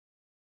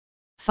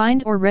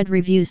Find or read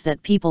reviews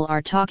that people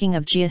are talking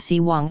of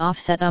JIESSIWONG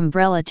Offset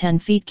Umbrella 10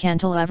 Feet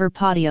Cantilever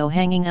Patio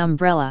Hanging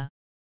Umbrella.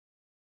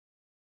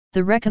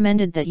 The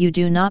recommended that you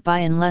do not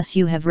buy unless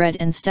you have read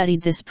and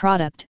studied this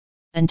product,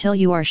 until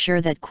you are sure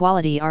that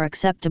quality are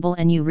acceptable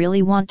and you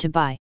really want to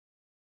buy.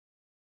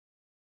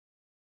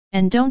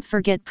 And don't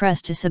forget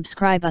press to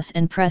subscribe us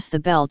and press the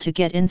bell to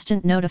get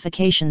instant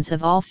notifications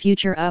of all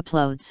future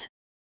uploads.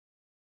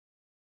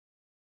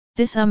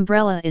 This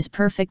umbrella is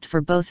perfect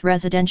for both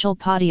residential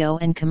patio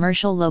and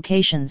commercial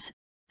locations,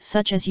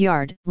 such as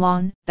yard,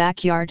 lawn,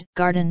 backyard,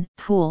 garden,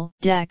 pool,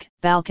 deck,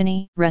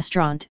 balcony,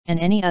 restaurant, and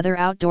any other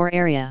outdoor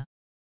area.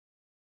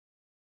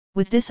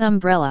 With this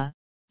umbrella,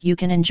 you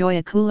can enjoy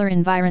a cooler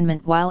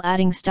environment while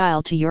adding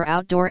style to your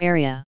outdoor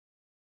area.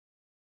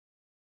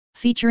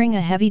 Featuring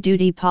a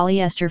heavy-duty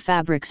polyester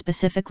fabric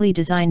specifically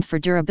designed for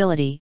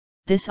durability,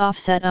 this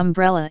offset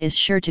umbrella is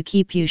sure to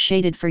keep you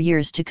shaded for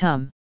years to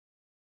come.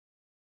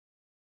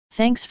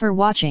 Thanks for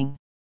watching.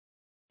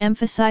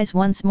 Emphasize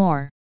once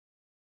more.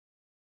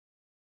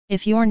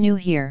 If you're new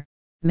here,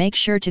 make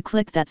sure to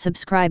click that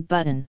subscribe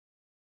button.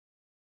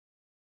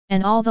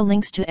 And all the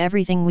links to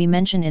everything we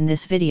mention in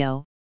this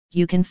video,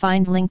 you can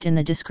find linked in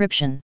the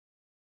description.